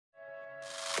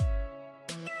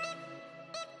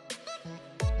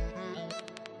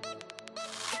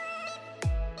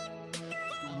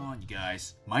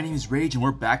guys, my name is Rage and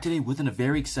we're back today with a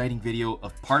very exciting video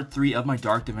of part 3 of my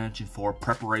Dark Dimension 4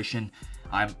 preparation.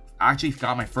 I'm actually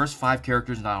got my first 5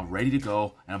 characters now ready to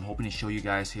go, and I'm hoping to show you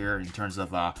guys here in terms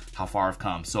of how far I've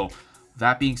come. So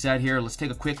that being said here, let's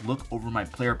take a quick look over my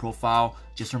player profile.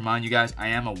 Just to remind you guys, I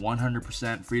am a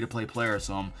 100% free-to-play player,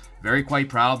 so I'm quite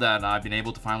proud that I've been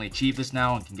able to finally achieve this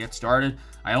now and can get started.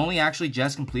 I only actually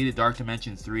just completed Dark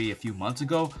Dimension 3 a few months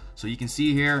ago, so you can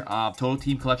see here, total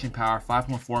team collection power,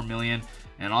 5.4 million,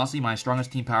 and honestly, my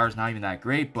strongest team power is not even that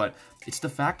great, but it's the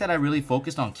fact that I really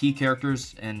focused on key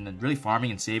characters and really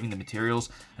farming and saving the materials,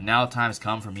 and now the time has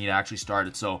come for me to actually start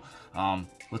it. So,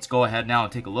 let's go ahead now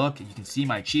and take a look. You can see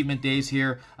my achievement days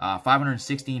here,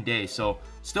 516 days. So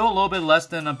still a little bit less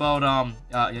than about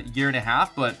a year and a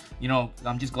half, but you know,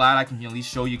 I'm just glad I can at least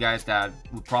show you guys that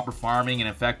with proper farming and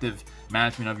effective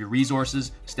management of your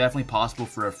resources, it's definitely possible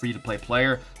for a free-to-play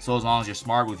player. So as long as you're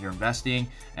smart with your investing,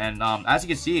 and as you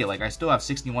can see, like I still have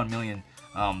 61 million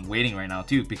waiting right now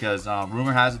too, because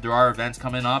rumor has it there are events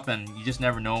coming up, and you just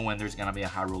never know when there's gonna be a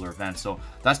high roller event. So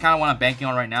that's kind of what I'm banking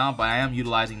on right now, but I am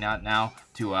utilizing that now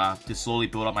to slowly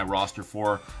build up my roster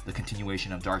for the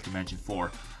continuation of Dark Dimension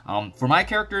 4. For my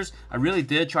characters, I really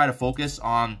did try to focus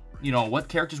on, you know, what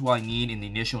characters will I need in the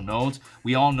initial nodes.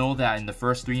 We all know that in the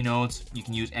first 3 nodes, you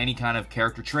can use any kind of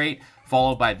character trait,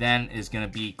 followed by then is going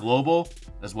to be global,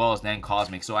 as well as then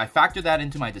cosmic. So I factored that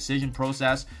into my decision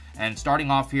process. And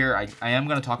starting off here, I am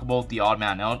going to talk about the odd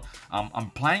man out. I'm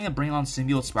planning to bring on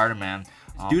Symbiote Spider-Man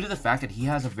due to the fact that he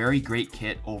has a very great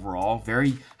kit overall,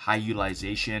 very high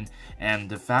utilization, and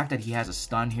the fact that he has a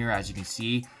stun here, as you can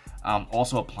see.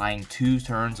 Also applying 2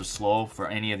 turns of slow for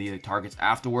any of the other targets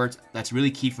afterwards. That's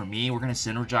really key for me. We're going to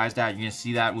synergize that. You're going to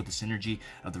see that with the synergy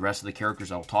of the rest of the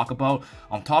characters I'll talk about.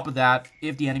 On top of that,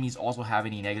 if the enemies also have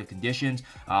any negative conditions,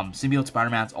 Symbiote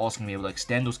Spider-Man is also going to be able to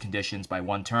extend those conditions by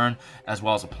 1 turn, as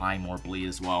well as applying more bleed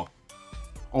as well.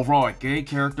 Overall, a great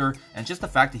character, and just the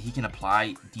fact that he can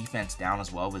apply defense down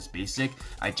as well with his basic.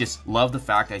 I just love the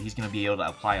fact that he's going to be able to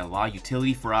apply a lot of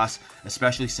utility for us,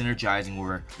 especially synergizing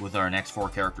with our next 4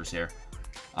 characters here.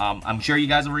 I'm sure you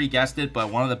guys already guessed it, but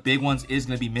one of the big ones is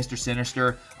going to be Mr.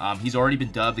 Sinister. He's already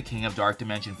been dubbed the King of Dark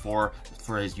Dimension 4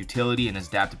 for his utility and his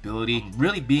adaptability,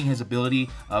 really being his ability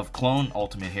of clone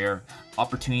ultimate here.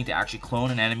 Opportunity to actually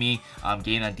clone an enemy,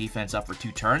 gain that defense up for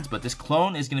 2 turns, but this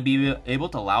clone is going to be able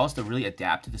to allow us to really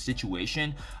adapt to the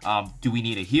situation. Do we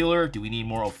need a healer? Do we need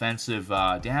more offensive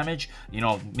damage? You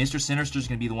know, Mr. Sinister is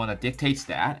going to be the one that dictates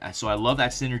that, so I love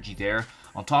that synergy there.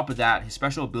 On top of that, his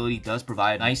special ability does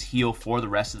provide a nice heal for the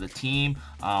rest of the team.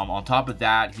 On top of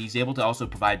that, he's able to also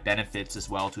provide benefits as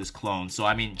well to his clones. So,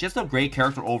 I mean, just a great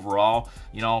character overall.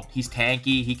 You know, he's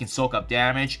tanky, he can soak up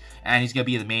damage, and he's going to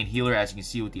be the main healer, as you can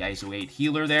see with the ISO 8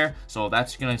 healer there. So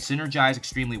that's going to synergize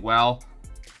extremely well.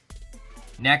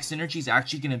 Next, synergy is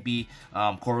actually going to be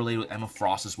correlated with Emma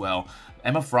Frost as well.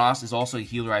 Emma Frost is also a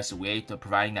healer ISO 8,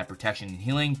 providing that protection and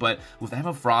healing, but with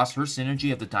Emma Frost, her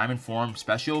synergy of the Diamond Form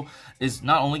special is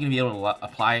not only going to be able to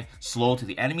apply slow to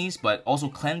the enemies, but also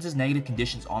cleanses negative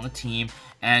conditions on the team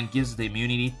and gives the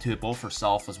immunity to both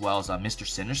herself as well as Mr.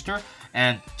 Sinister.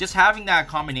 And just having that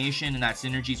combination and that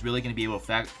synergy is really going to be able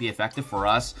to be effective for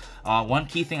us. One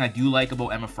key thing I do like about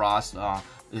Emma Frost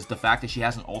is the fact that she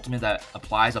has an ultimate that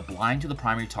applies a blind to the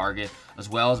primary target, as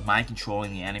well as mind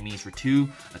controlling the enemies for 2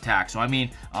 attacks. So I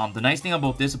mean, the nice thing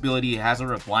about this ability, it has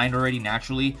her blind already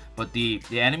naturally, but the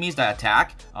enemies that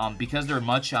attack, because they're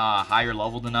much higher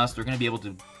level than us, they're going to be able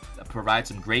to provide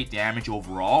some great damage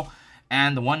overall.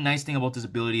 And the one nice thing about this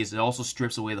ability is it also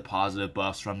strips away the positive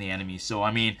buffs from the enemies. So,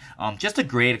 I mean, just a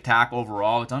great attack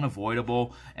overall. It's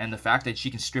unavoidable. And the fact that she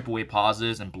can strip away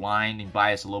positives and blind and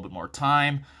buy us a little bit more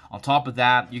time. On top of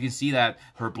that, you can see that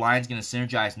her blind is going to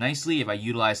synergize nicely if I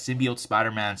utilize Symbiote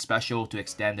Spider-Man special to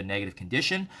extend the negative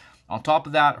condition. On top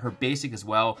of that, her basic as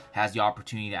well has the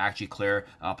opportunity to actually clear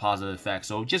positive effects.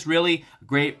 So just really a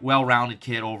great, well-rounded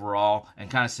kit overall, and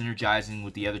kind of synergizing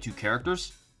with the other 2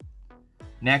 characters.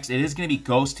 Next, it is going to be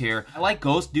Ghost here. I like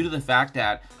Ghost due to the fact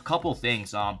that a couple of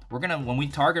things. When we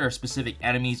target our specific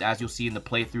enemies, as you'll see in the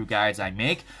playthrough guides I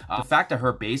make, the fact that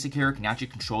her basic here can actually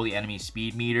control the enemy's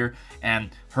speed meter,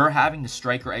 and her having the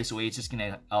striker ISO 8 is just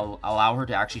going to allow her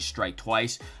to actually strike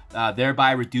twice,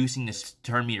 thereby reducing this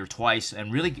turn meter twice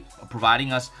and really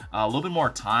providing us a little bit more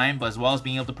time, but as well as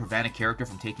being able to prevent a character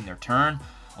from taking their turn.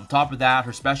 On top of that,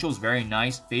 her special is very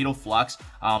nice. Fatal Flux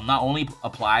not only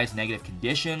applies negative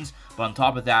conditions, but on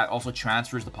top of that, also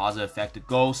transfers the positive effect to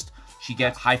Ghost. she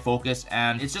gets high focus,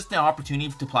 and it's just an opportunity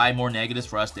to apply more negatives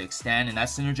for us to extend, and that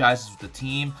synergizes with the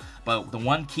team. But the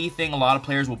one key thing a lot of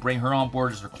players will bring her on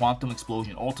board is her Quantum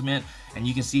Explosion ultimate, and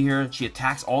you can see here she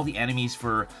attacks all the enemies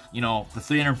for, you know, the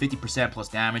 350% plus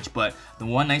damage. But the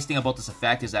one nice thing about this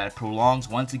effect is that it prolongs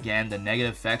once again the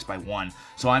negative effects by 1.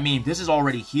 So I mean, this is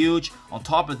already huge. On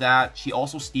top of that, she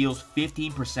also steals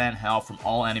 15% health from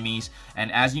all enemies,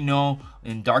 and as you know,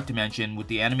 in Dark Dimension, with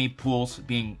the enemy pools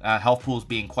being health pools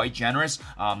being quite generous,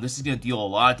 this is going to deal a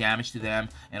lot of damage to them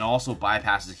and also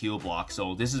bypasses heal block.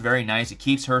 So this is very nice. It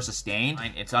keeps her sustained.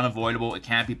 It's unavoidable. It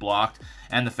can't be blocked.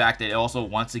 And the fact that it also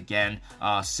once again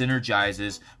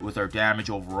synergizes with our damage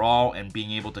overall and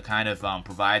being able to kind of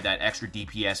provide that extra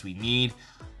DPS we need,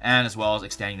 and as well as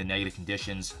extending the negative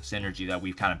conditions synergy that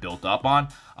we've kind of built up on.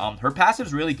 Her passive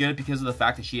is really good because of the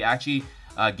fact that she actually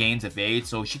gains evade,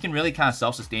 so she can really kind of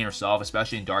self-sustain herself,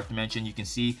 especially in Dark Dimension. You can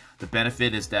see the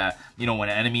benefit is that, you know, when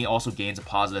an enemy also gains a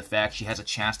positive effect, she has a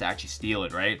chance to actually steal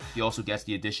it, right? She also gets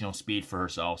the additional speed for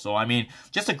herself. So I mean,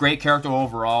 just a great character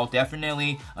overall.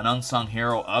 Definitely an unsung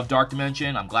hero of Dark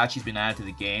Dimension. I'm glad she's been added to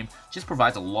the game. Just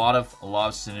provides a lot of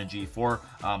synergy for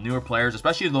newer players,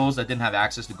 especially those that didn't have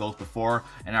access to Ghost before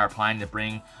and are planning to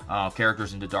bring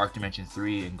characters into Dark Dimension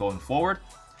 3 and going forward.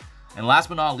 And last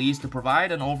but not least, to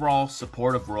provide an overall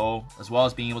supportive role, as well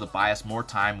as being able to buy us more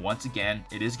time, once again,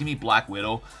 it is going to be Black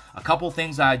Widow. A couple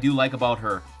things that I do like about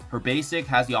her. Her basic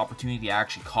has the opportunity to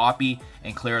actually copy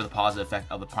and clear the positive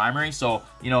effect of the primary. So,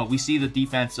 you know, we see the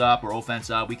defense up or offense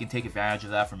up, we can take advantage of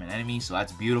that from an enemy, so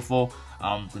that's beautiful.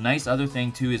 The nice other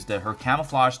thing too is that her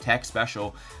camouflage tech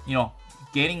special, you know,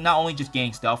 not only just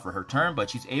gaining stealth for her turn, but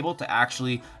she's able to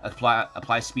actually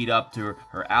apply speed up to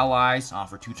her allies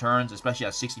for 2 turns, especially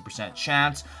at 60%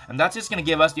 chance. And that's just going to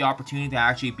give us the opportunity to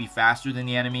actually be faster than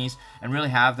the enemies and really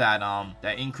have that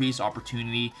that increased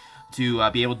opportunity to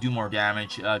be able to do more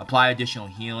damage, apply additional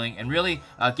healing, and really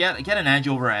get an edge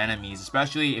over our enemies,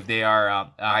 especially if they are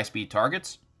high-speed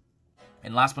targets.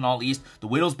 And last but not least, the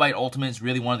Widow's Bite ultimate is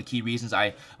really one of the key reasons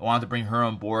I wanted to bring her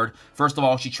on board. First of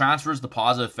all, she transfers the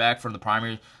positive effect from the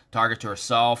primary target to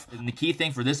herself. And the key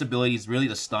thing for this ability is really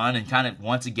the stun and kind of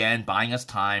once again buying us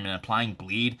time and applying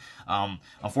bleed.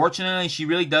 Unfortunately, she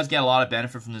really does get a lot of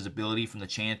benefit from this ability from the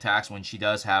chain attacks when she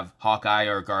does have Hawkeye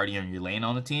or Guardian or Elaine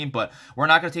on the team, but we're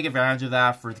not going to take advantage of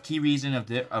that for the key reason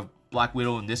of Black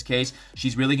Widow in this case.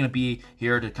 She's really going to be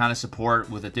here to kind of support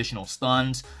with additional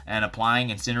stuns and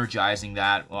applying and synergizing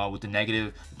that with the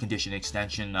negative condition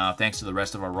extension thanks to the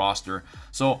rest of our roster.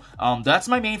 So that's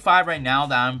my main 5 right now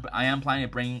that I am planning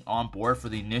to bring on board for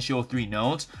the initial 3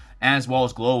 nodes, as well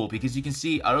as global, because you can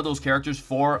see out of those characters,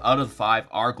 4 out of the 5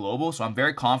 are global, so I'm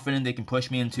very confident they can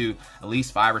push me into at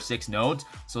least 5 or 6 nodes.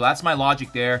 So that's my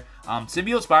logic there.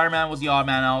 Symbiote Spider-Man was the odd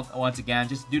man out once again,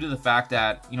 just due to the fact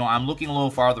that, you know, I'm looking a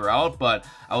little farther out, but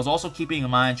I was also keeping in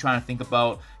mind trying to think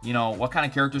about, you know, what kind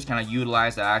of characters can I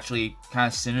utilize that actually kind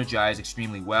of synergize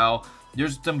extremely well.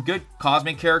 There's some good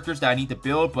cosmic characters that I need to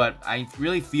build, but I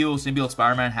really feel Symbiote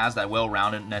Spider-Man has that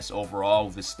well-roundedness overall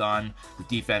with his stun, the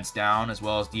defense down, as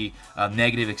well as the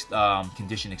negative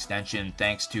condition extension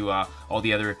thanks to all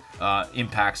the other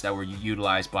impacts that were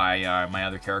utilized by my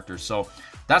other characters. So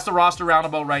that's the roster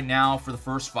roundabout right now for the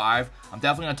first 5. I'm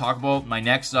definitely going to talk about my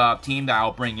next team that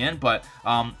I'll bring in, but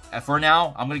for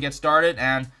now, I'm going to get started.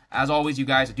 And as always, you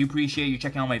guys, I do appreciate you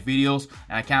checking out my videos,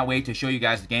 and I can't wait to show you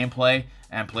guys the gameplay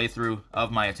and playthrough of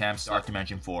my attempts at Dark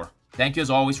Dimension 4. Thank you as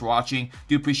always for watching.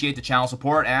 Do appreciate the channel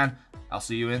support, and I'll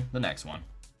see you in the next one.